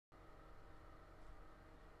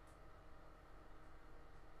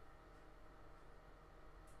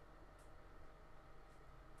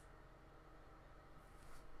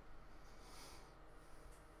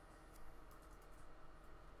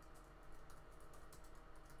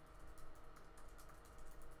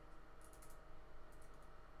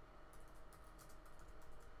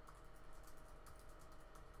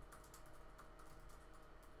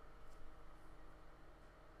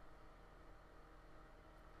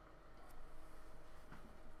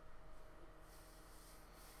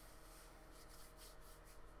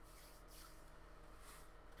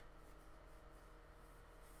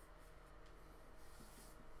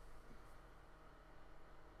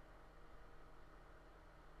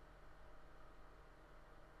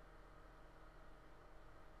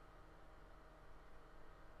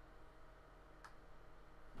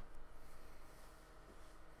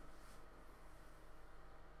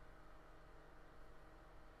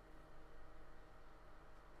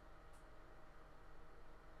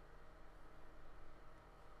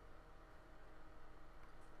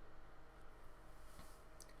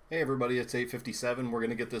Hey everybody, it's 8:57. We're going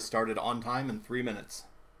to get this started on time in 3 minutes.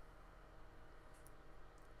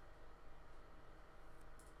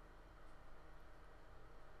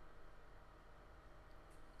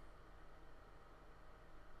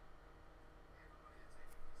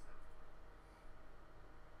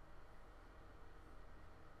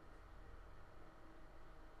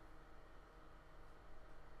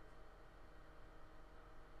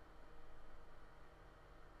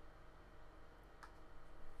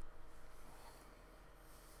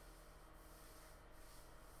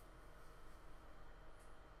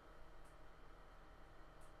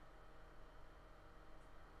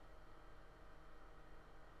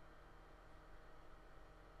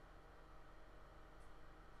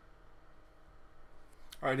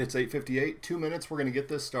 All right, it's 8:58. 2 minutes. We're going to get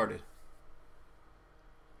this started.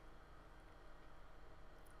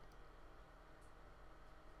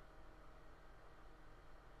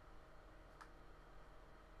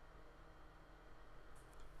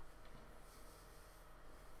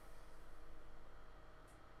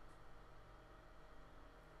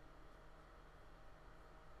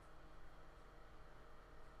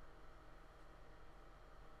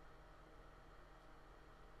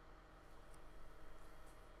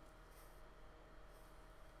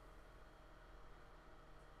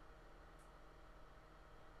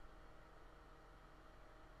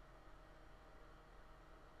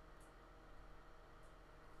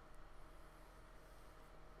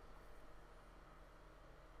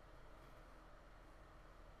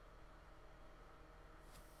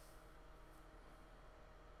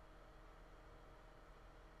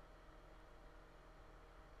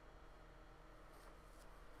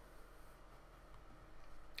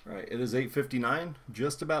 All right, it is 8:59.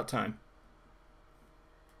 Just about time.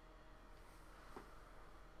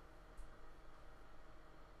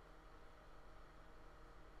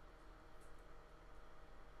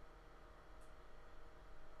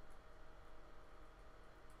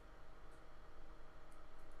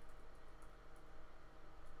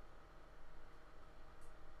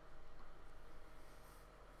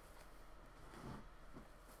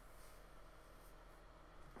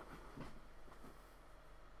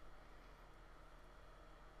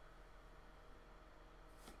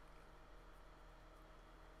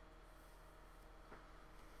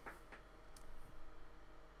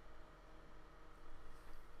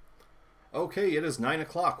 Okay, it is 9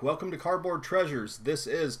 o'clock. Welcome to Cardboard Treasures. This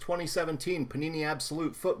is 2017 Panini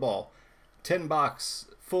Absolute Football. 10 box,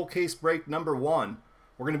 full case break number 1.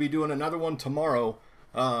 We're going to be doing another one tomorrow.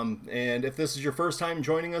 And if this is your first time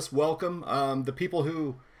joining us, welcome. The people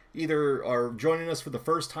who either are joining us for the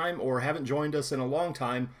first time or haven't joined us in a long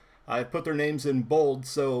time, I've put their names in bold.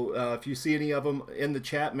 So if you see any of them in the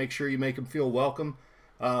chat, make sure you make them feel welcome.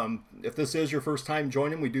 If this is your first time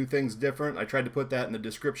joining, we do things different. I tried to put that in the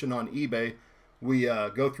description on eBay. We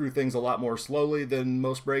go through things a lot more slowly than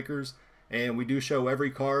most breakers, and we do show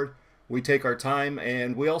every card. We take our time,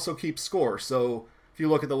 and we also keep score. So if you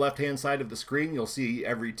look at the left-hand side of the screen, you'll see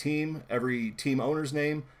every team owner's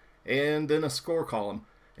name, and then a score column.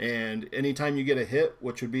 And anytime you get a hit,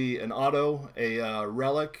 which would be an auto, a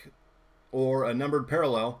relic, or a numbered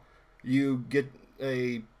parallel, you get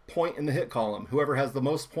a point in the hit column. Whoever has the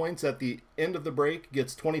most points at the end of the break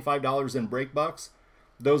gets $25 in break bucks.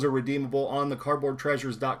 Those are redeemable on the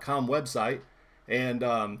cardboardtreasures.com website. And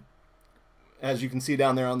as you can see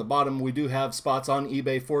down there on the bottom, we do have spots on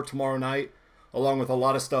eBay for tomorrow night, along with a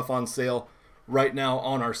lot of stuff on sale right now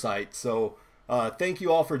on our site. So thank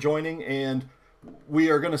you all for joining, and we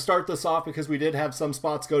are going to start this off because we did have some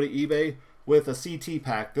spots go to eBay with a CT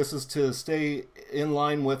pack. This is to stay in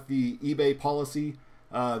line with the eBay policy.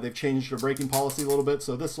 They've changed their breaking policy a little bit,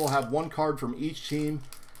 so this will have one card from each team,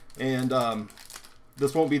 and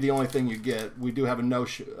this won't be the only thing you get. We do have a no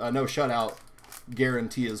shutout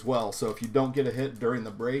guarantee as well, so if you don't get a hit during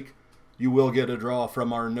the break, you will get a draw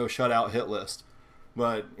from our no shutout hit list.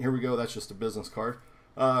 But here we go. That's just a business card.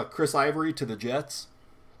 Chris Ivory to the Jets,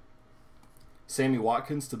 Sammy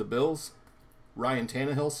Watkins to the Bills, Ryan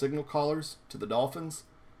Tannehill signal callers to the Dolphins,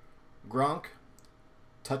 Gronk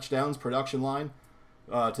touchdowns production line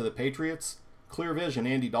to the Patriots, Clear Vision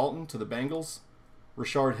Andy Dalton to the Bengals,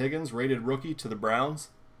 Rashard Higgins rated rookie to the Browns,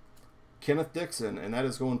 Kenneth Dixon, and that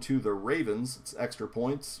is going to the Ravens. It's extra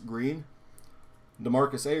points green.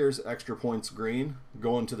 DeMarcus Ayers extra points green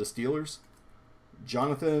going to the Steelers.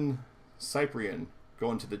 Jonathan Cyprian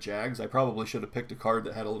going to the Jags. I probably should have picked a card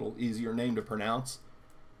that had a little easier name to pronounce.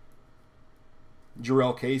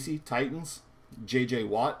 Jarrell Casey Titans, J.J.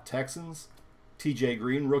 Watt Texans, T.J.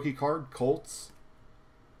 Green rookie card Colts,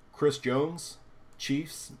 Chris Jones,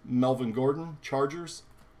 Chiefs, Melvin Gordon, Chargers,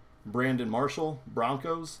 Brandon Marshall,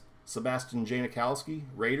 Broncos. Sebastian Janikowski,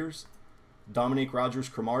 Raiders. Dominique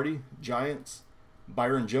Rodgers-Cromartie, Giants.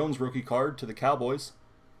 Byron Jones, rookie card to the Cowboys.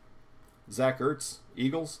 Zach Ertz,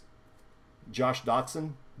 Eagles. Josh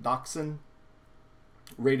Doxson,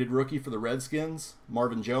 rated rookie for the Redskins.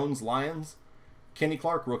 Marvin Jones, Lions. Kenny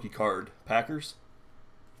Clark, rookie card, Packers.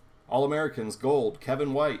 All-Americans, gold,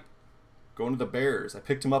 Kevin White, going to the Bears. I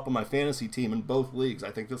picked him up on my fantasy team in both leagues.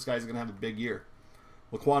 I think this guy's going to have a big year.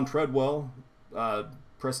 Laquan Treadwell,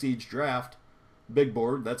 prestige draft, big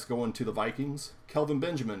board, that's going to the Vikings. Kelvin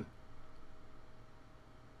Benjamin,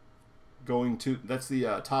 going to, that's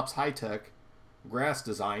the Topps High Tech grass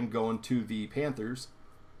design, going to the Panthers.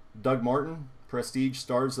 Doug Martin, prestige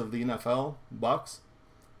stars of the NFL, Bucks.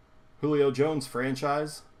 Julio Jones,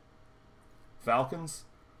 franchise, Falcons.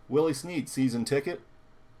 Willie Snead, season ticket,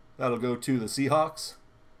 that'll go to the Seahawks.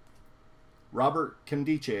 Robert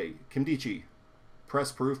Kimdichie,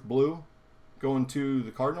 press proof blue, going to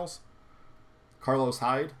the Cardinals. Carlos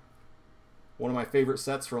Hyde, one of my favorite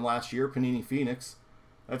sets from last year, Panini Phoenix,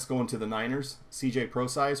 that's going to the Niners. CJ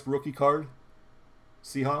Prosize, rookie card,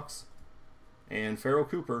 Seahawks. And Farrell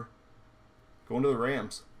Cooper, going to the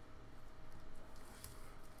Rams.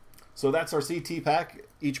 So that's our CT pack.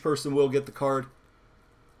 Each person will get the card.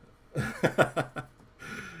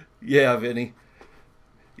 Yeah, Vinny.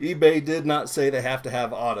 eBay did not say they have to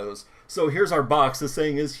have autos. So here's our box. This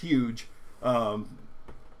thing is huge. Here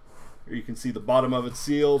you can see the bottom of it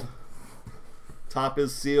sealed. Top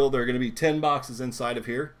is sealed. There are going to be 10 boxes inside of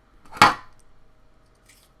here.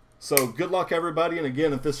 So good luck, everybody. And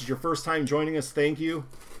again, if this is your first time joining us, thank you.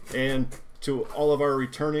 And to all of our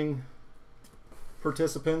returning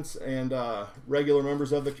participants and regular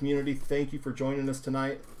members of the community, thank you for joining us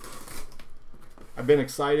tonight. I've been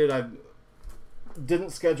excited. I didn't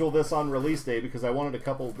schedule this on release day because I wanted a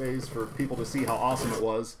couple of days for people to see how awesome it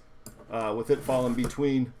was. With it falling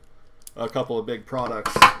between a couple of big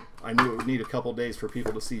products, I knew it would need a couple of days for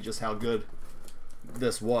people to see just how good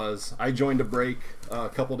this was. I joined a break a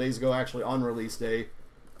couple days ago, actually on release day.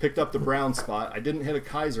 Picked up the brown spot. I didn't hit a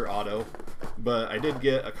Kaiser auto, but I did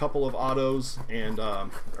get a couple of autos and,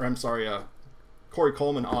 Corey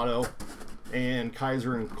Coleman auto and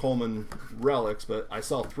Kaiser and Coleman relics, but I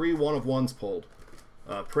saw 3 one-of-ones pulled.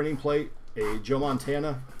 Printing plate, a Joe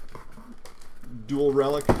Montana dual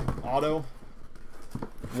relic auto,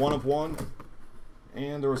 1-of-1,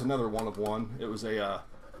 and there was another 1-of-1. It was a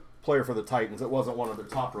player for the Titans. It wasn't one of their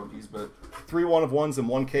top rookies, but 3 1-of-1s in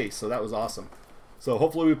one case, so that was awesome. So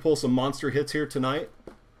hopefully we pull some monster hits here tonight.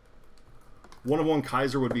 1-of-1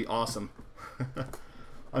 Kaiser would be awesome.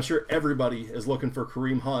 I'm sure everybody is looking for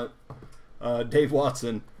Kareem Hunt. Dave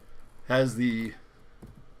Watson has the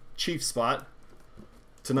Chief spot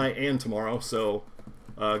tonight and tomorrow, so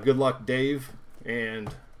good luck, Dave.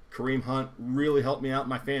 And Kareem Hunt really helped me out in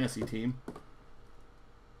my fantasy team.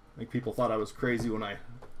 I think people thought I was crazy when I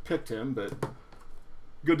picked him, but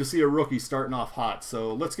good to see a rookie starting off hot.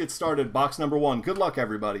 So let's get started. Box number 1. Good luck,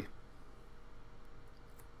 everybody.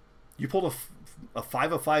 You pulled a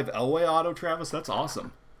 5/5 Elway auto, Travis? That's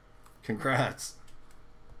awesome. Congrats.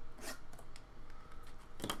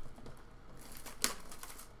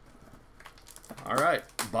 All right,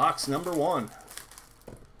 box number 1.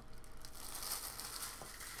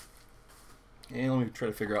 And let me try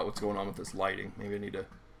to figure out what's going on with this lighting. Maybe I need to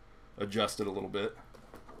adjust it a little bit.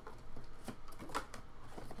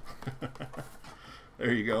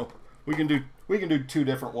 There you go. We can do 2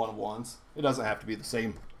 different 1-of-1s. It doesn't have to be the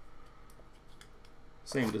same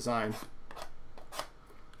design.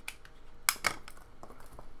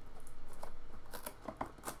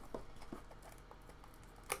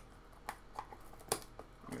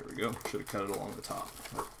 There we go. Should have cut it along the top,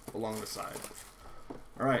 or along the side.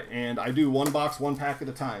 All right, and I do 1 box, 1 pack at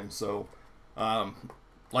a time. So,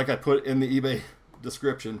 like I put in the eBay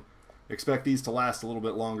description, expect these to last a little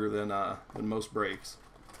bit longer than most breaks.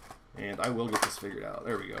 And I will get this figured out.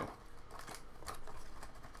 There we go.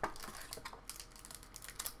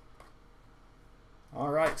 All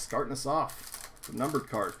right, starting us off, the numbered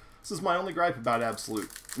card. This is my only gripe about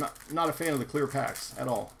Absolute. Not a fan of the clear packs at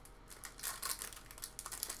all.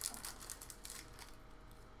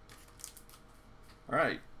 All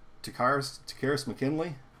right, Takaris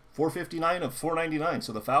McKinley, 459 of 499.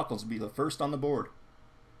 So the Falcons will be the first on the board.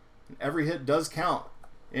 And every hit does count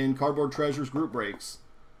in Cardboard Treasures group breaks.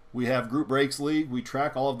 We have Group Breaks League. We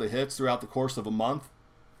track all of the hits throughout the course of a month.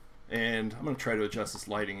 And I'm going to try to adjust this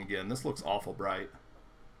lighting again. This looks awful bright.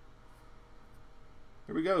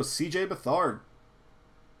 Here we go. CJ Beathard.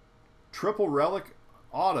 Triple Relic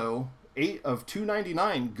Auto. 8 of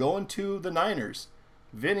 299 going to the Niners.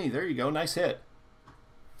 Vinny, there you go. Nice hit.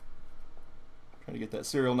 Trying to get that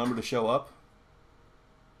serial number to show up.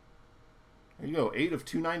 There you go, 8 of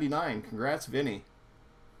 299. Congrats, Vinny.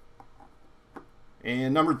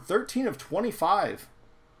 And numbered 13 of 25.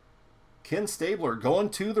 Ken Stabler going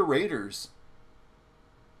to the Raiders.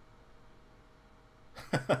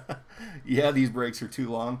 Yeah, these breaks are too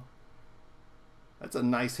long. That's a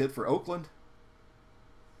nice hit for Oakland.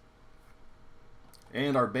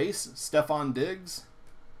 And our base, Stephon Diggs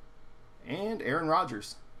and Aaron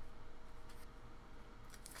Rodgers.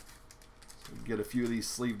 So get a few of these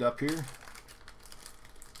sleeved up here.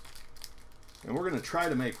 And we're going to try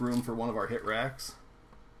to make room for one of our hit racks.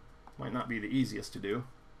 Might not be the easiest to do.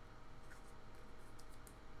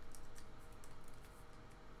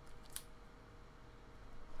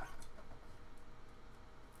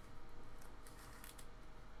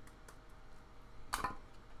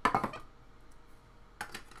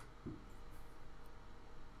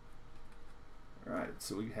 Alright,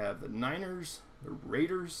 so we have the Niners, the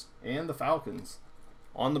Raiders, and the Falcons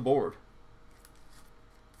on the board.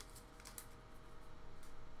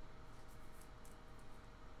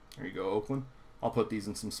 There you go, Oakland. I'll put these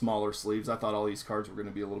in some smaller sleeves. I thought all these cards were going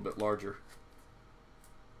to be a little bit larger.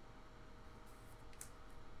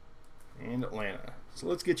 And Atlanta. So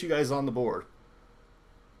let's get you guys on the board.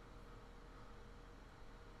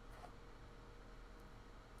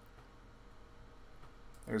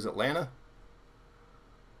 There's Atlanta.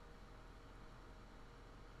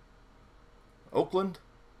 Oakland.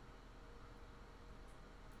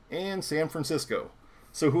 And San Francisco.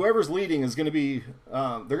 So whoever's leading is going to be,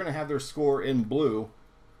 they're going to have their score in blue.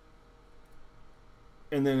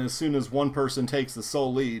 And then as soon as one person takes the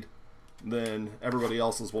sole lead, then everybody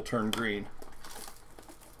else's will turn green.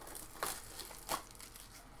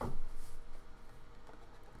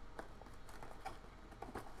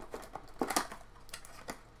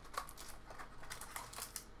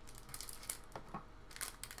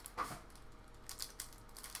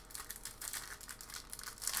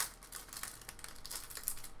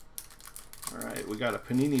 Alright, we got a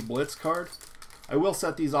Panini Blitz card. I will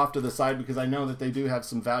set these off to the side because I know that they do have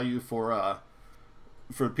some value for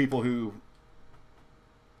people who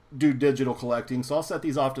do digital collecting. So I'll set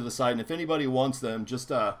these off to the side, and if anybody wants them,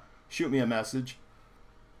 just shoot me a message.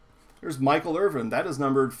 There's Michael Irvin. That is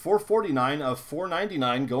numbered 449 of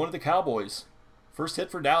 499 going to the Cowboys. First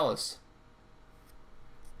hit for Dallas.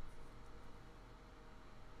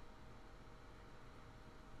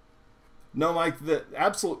 No, Mike, the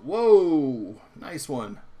absolute, whoa, nice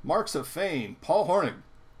one. Marks of Fame, Paul Hornig,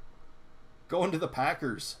 going to the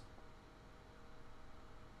Packers.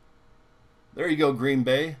 There you go, Green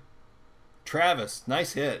Bay. Travis,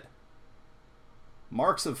 nice hit.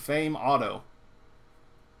 Marks of Fame auto.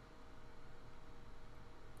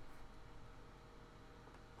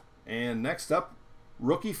 And next up,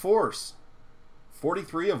 Rookie Force,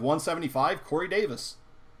 43 of 175, Corey Davis,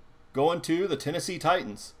 going to the Tennessee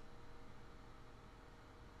Titans.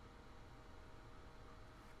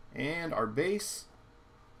 And our base,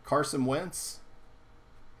 Carson Wentz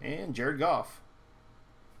and Jared Goff.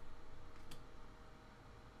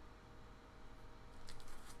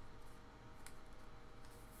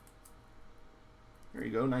 There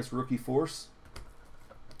you go, nice rookie force.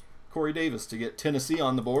 Corey Davis to get Tennessee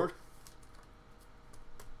on the board.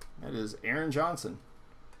 That is Aaron Johnson.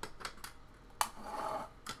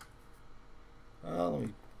 Let me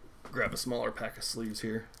grab a smaller pack of sleeves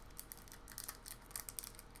here.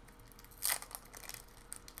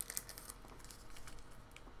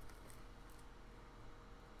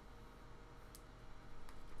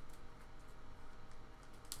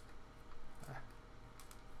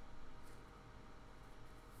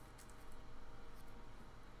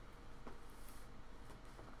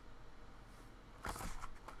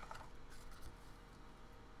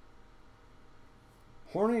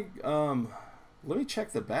 Hornig, let me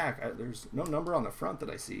check the back. There's no number on the front that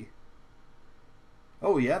I see.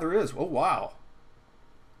 Oh, yeah, there is. Oh, wow.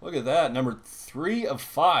 Look at that. Number 3 of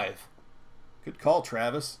 5. Good call,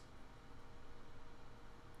 Travis.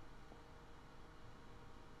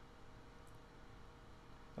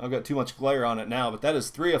 I've got too much glare on it now, but that is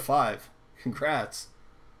 3 of 5. Congrats.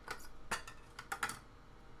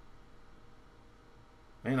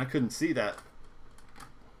 Man, I couldn't see that.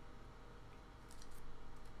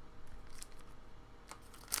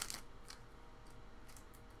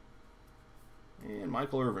 And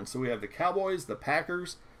Michael Irvin. So we have the Cowboys, the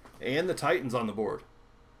Packers, and the Titans on the board.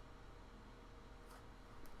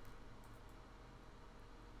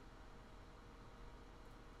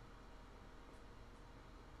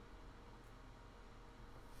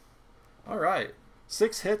 All right.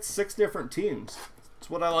 6 hits, 6 different teams. That's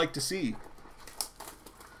what I like to see.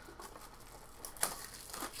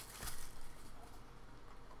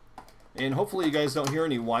 And hopefully you guys don't hear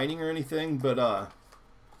any whining or anything, but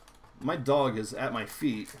my dog is at my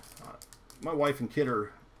feet. My wife and kid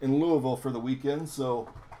are in Louisville for the weekend, so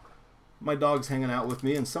my dog's hanging out with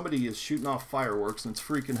me, and somebody is shooting off fireworks, and it's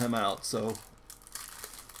freaking him out. So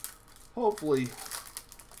hopefully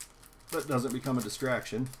that doesn't become a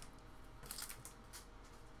distraction.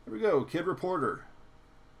 Here we go, Kid Reporter.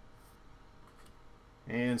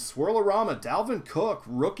 And Swirl-A-Rama, Dalvin Cook,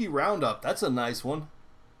 rookie roundup. That's a nice one.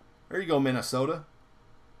 There you go, Minnesota.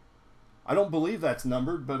 I don't believe that's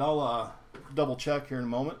numbered, but I'll double check here in a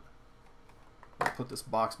moment. I'll put this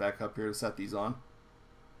box back up here to set these on.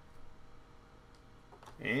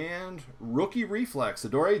 And rookie reflex,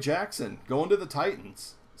 Adoree Jackson, going to the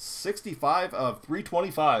Titans. 65 of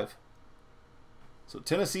 325. So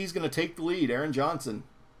Tennessee's going to take the lead. Aaron Johnson.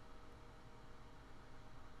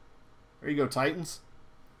 There you go, Titans.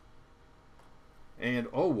 And,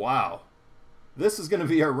 oh, wow. This is going to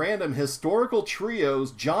be our random historical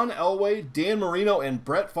trios. John Elway, Dan Marino, and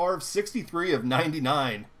Brett Favre, 63 of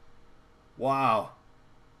 99. Wow.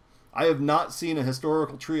 I have not seen a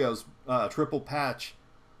historical trios triple patch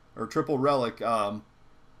or triple relic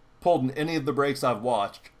pulled in any of the breaks I've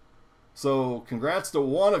watched. So congrats to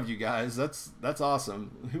one of you guys. That's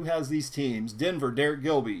awesome. Who has these teams? Denver, Derek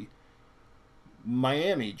Gilby.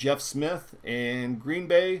 Miami, Jeff Smith, and Green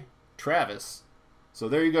Bay, Travis. So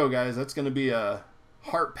there you go, guys. That's going to be a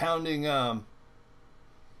heart-pounding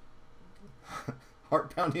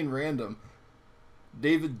heart-pounding random.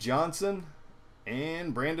 David Johnson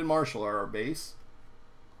and Brandon Marshall are our base.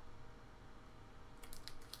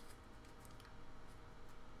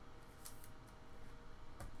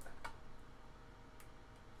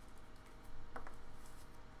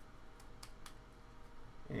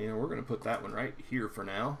 And we're going to put that one right here for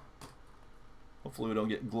now. Hopefully we don't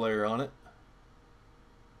get glare on it.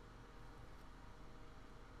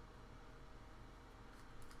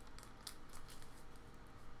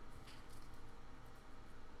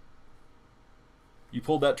 You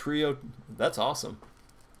pulled that trio. That's awesome.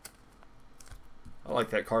 I like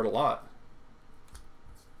that card a lot.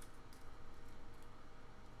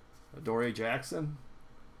 Adoree Jackson.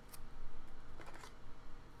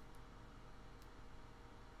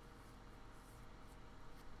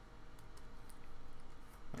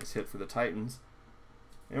 Nice hit for the Titans.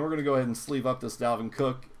 And we're going to go ahead and sleeve up this Dalvin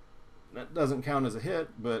Cook. That doesn't count as a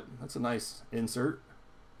hit, but that's a nice insert.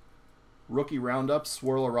 Rookie roundup,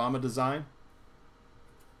 Swirl-A-Rama design.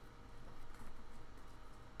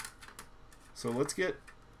 So let's get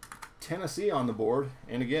Tennessee on the board.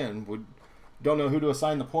 And again, we don't know who to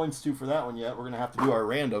assign the points to for that one yet. We're going to have to do our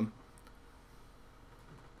random.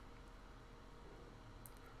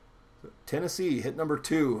 Tennessee hit number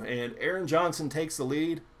 2, and Aaron Johnson takes the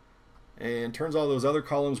lead and turns all those other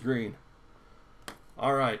columns green.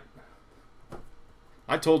 All right.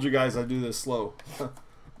 I told you guys I'd do this slow.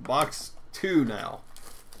 Box 2 now.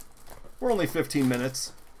 We're only 15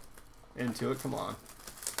 minutes into it. Come on.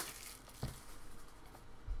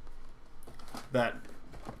 That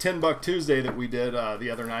 $10 Tuesday that we did the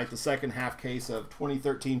other night, the second half case of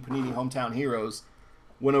 2013 Panini Hometown Heroes,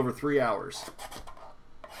 went over 3 hours.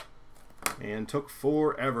 And took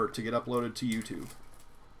forever to get uploaded to YouTube.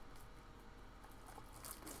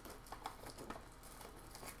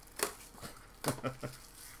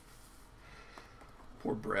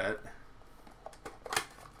 Poor Brett.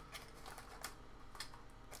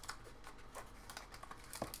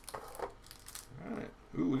 All right.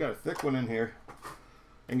 Ooh, we got a thick one in here.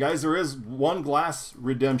 And guys, there is one glass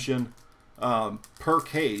redemption per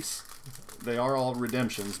case. They are all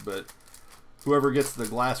redemptions, but whoever gets the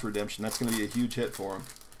glass redemption, that's going to be a huge hit for them.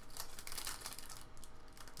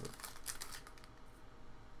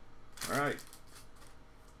 All right.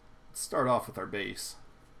 Let's start off with our base.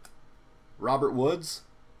 Robert Woods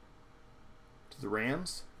to the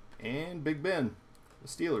Rams, and Big Ben, the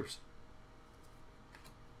Steelers.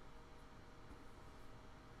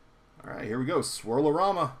 All right, here we go.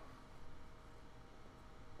 Swirl-A-Rama.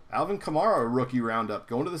 Alvin Kamara, rookie roundup,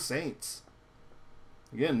 going to the Saints.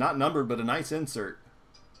 Again, not numbered, but a nice insert.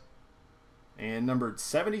 And numbered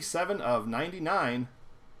 77 of 99,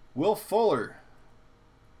 Will Fuller.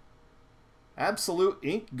 Absolute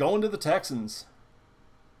ink going to the Texans.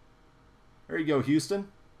 There you go,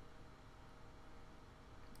 Houston.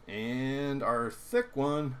 And our thick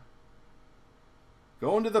one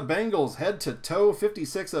going to the Bengals, head to toe,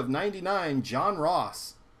 56 of 99, John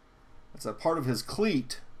Ross. That's a part of his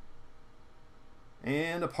cleat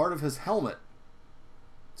and a part of his helmet.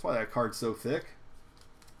 That's why that card's so thick.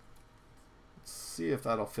 Let's see if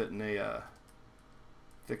that'll fit in a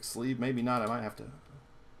thick sleeve. Maybe not. I might have to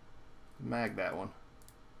mag that one.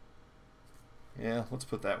 Yeah, let's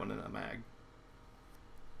put that one in a mag.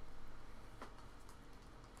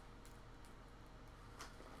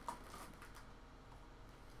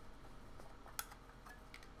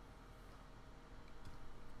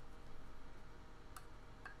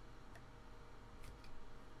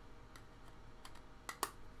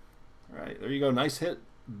 All right, there you go. Nice hit,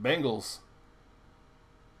 Bengals.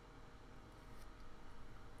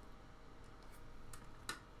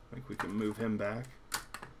 I think we can move him back.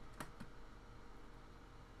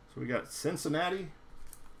 So we got Cincinnati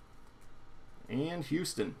and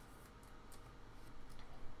Houston.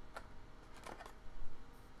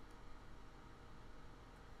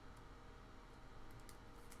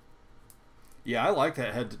 Yeah, I like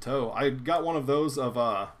that head to toe. I got one of those of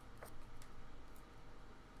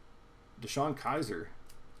Deshaun Kaiser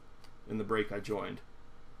in the break I joined.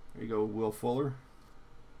 There you go, Will Fuller.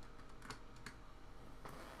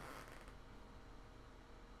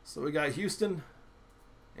 So we got Houston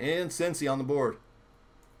and Cincy on the board.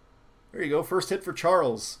 There you go. First hit for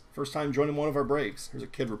Charles. First time joining one of our breaks. Here's a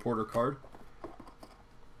Kid Reporter card.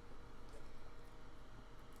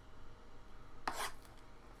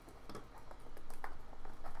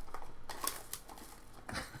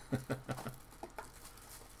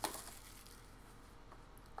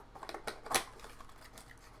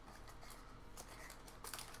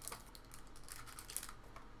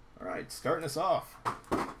 All right, starting us off.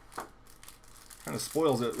 Kind of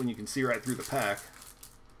spoils it when you can see right through the pack.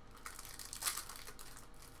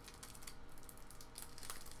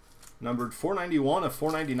 Numbered 491 of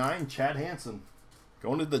 499, Chad Hansen.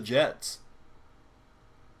 Going to the Jets.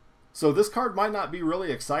 So this card might not be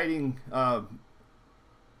really exciting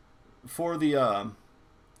for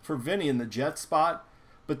Vinny in the Jets spot,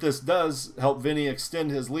 but this does help Vinny extend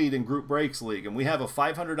his lead in Group Breaks League. And we have a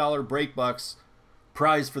 $500 Break Bucks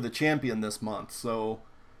prize for the champion this month. So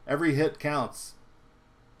every hit counts.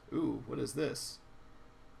 Ooh, what is this?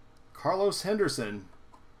 Carlos Henderson.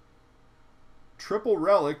 Triple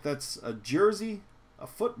relic. That's a jersey, a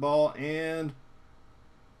football, and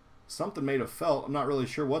something made of felt. I'm not really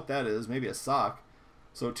sure what that is. Maybe a sock.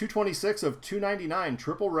 So 226 of 299.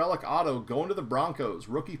 Triple relic auto going to the Broncos.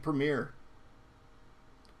 Rookie premiere.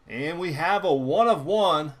 And we have a 1 of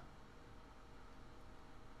 1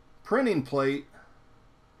 printing plate.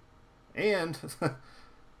 And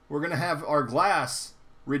we're going to have our glass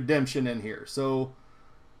redemption in here. So,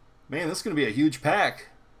 man, this is going to be a huge pack.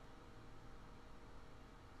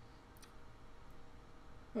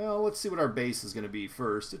 Well, let's see what our base is going to be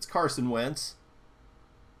first. It's Carson Wentz.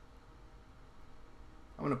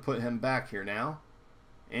 I'm going to put him back here now.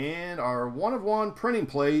 And our 1 of 1 printing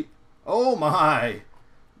plate. Oh, my.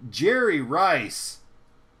 Jerry Rice.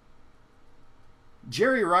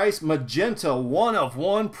 Jerry Rice magenta 1 of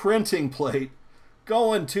 1 printing plate.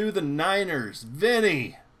 Going to the Niners.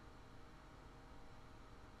 Vinny.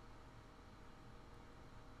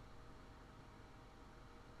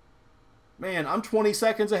 Man, I'm 20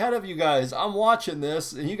 seconds ahead of you guys. I'm watching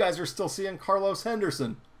this, and you guys are still seeing Carlos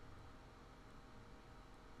Henderson.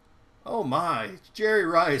 Oh my. Jerry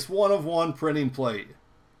Rice, 1 of 1 printing plate.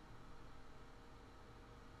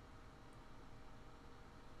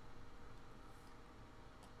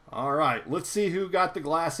 All right, let's see who got the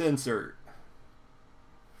glass insert.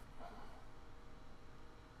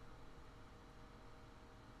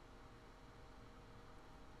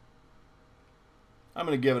 I'm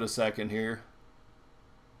going to give it a second here.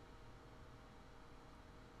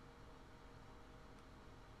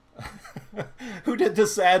 Who did the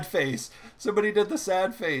sad face? Somebody did the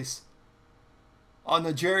sad face on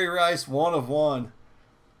the Jerry Rice 1 of 1.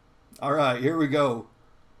 All right, here we go.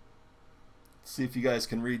 Let's see if you guys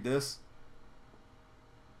can read this.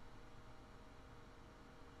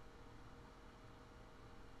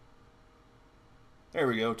 There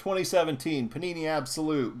we go. 2017 Panini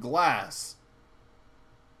Absolute Glass.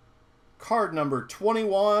 Card number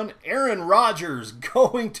 21, Aaron Rodgers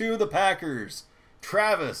going to the Packers.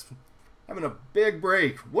 Travis having a big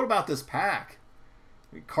break. What about this pack?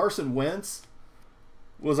 Carson Wentz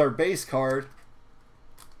was our base card.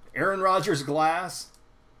 Aaron Rodgers glass.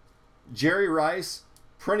 Jerry Rice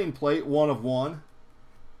printing plate 1 of 1.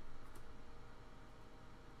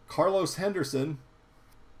 Carlos Henderson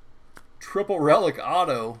triple relic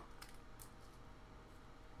auto.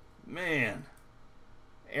 Man.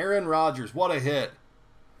 Aaron Rodgers, what a hit.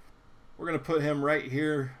 We're going to put him right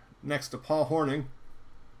here next to Paul Hornung.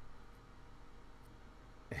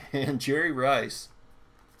 And Jerry Rice.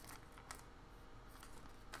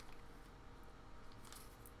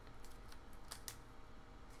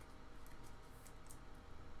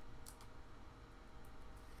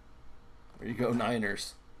 There you go,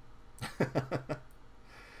 Niners.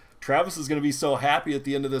 Travis is going to be so happy at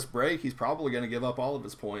the end of this break, he's probably going to give up all of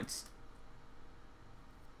his points.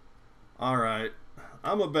 All right.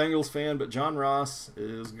 I'm a Bengals fan, but John Ross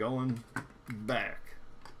is going back.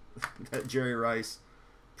 That Jerry Rice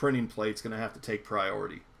printing plate's going to have to take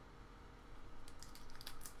priority.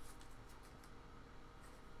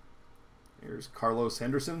 Here's Carlos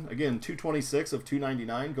Henderson. Again, 226 of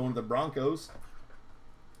 299 going to the Broncos.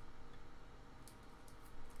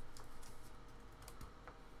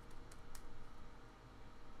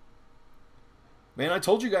 Man, I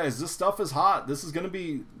told you guys this stuff is hot. This is going to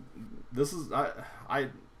be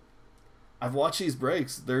I've watched these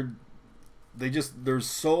breaks. There's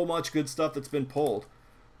so much good stuff that's been pulled.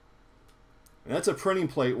 And that's a printing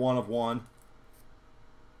plate 1 of 1.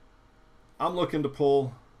 I'm looking to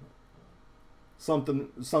pull something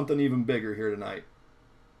even bigger here tonight.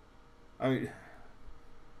 I mean,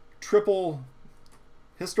 triple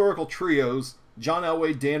historical trios: John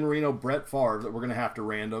Elway, Dan Marino, Brett Favre, that we're going to have to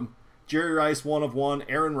random. Jerry Rice 1 of 1.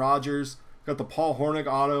 Aaron Rodgers. Got the Paul Hornick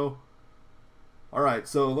auto. All right,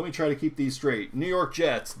 so let me try to keep these straight. New York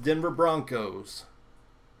Jets, Denver Broncos.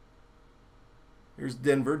 Here's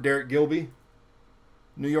Denver, Derek Gilby.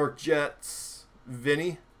 New York Jets,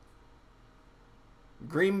 Vinny.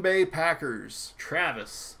 Green Bay Packers,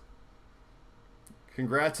 Travis.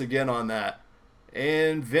 Congrats again on that.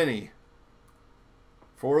 And Vinny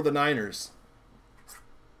for the Niners.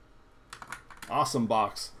 Awesome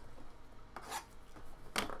box.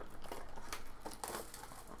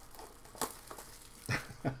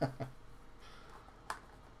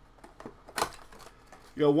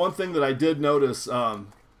 You know, one thing that I did notice,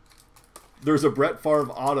 there's a Brett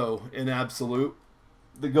Favre auto in Absolute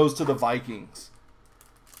that goes to the Vikings.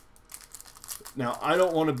 Now, I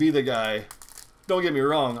don't want to be the guy. Don't get me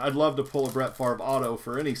wrong. I'd love to pull a Brett Favre auto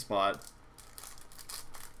for any spot.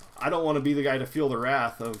 I don't want to be the guy to feel the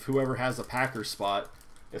wrath of whoever has a Packers spot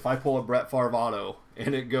if I pull a Brett Favre auto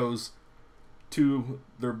and it goes to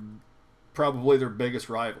probably their biggest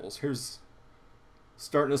rivals. Here's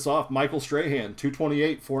starting us off, Michael Strahan,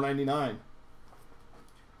 228, 499. I'm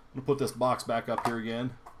gonna put this box back up here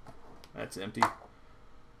again. That's empty.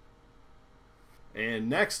 And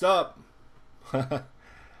next up,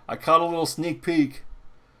 I caught a little sneak peek.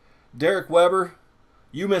 Derek Weber,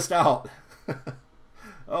 you missed out.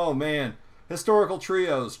 Oh man, historical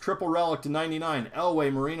trios, triple relic to 99.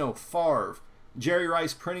 Elway, Marino, Favre, Jerry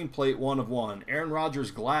Rice printing plate 1 of 1. Aaron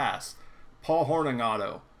Rodgers glass. Paul Hornung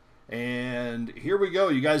auto. And here we go.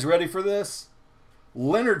 You guys ready for this?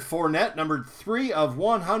 Leonard Fournette, numbered 3 of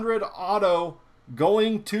 100 auto,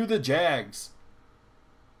 going to the Jags.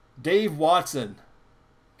 Dave Watson.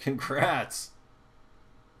 Congrats.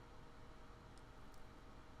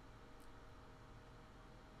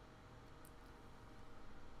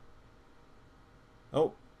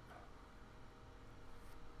 Oh.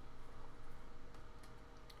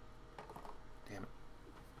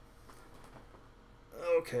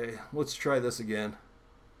 Okay, let's try this again.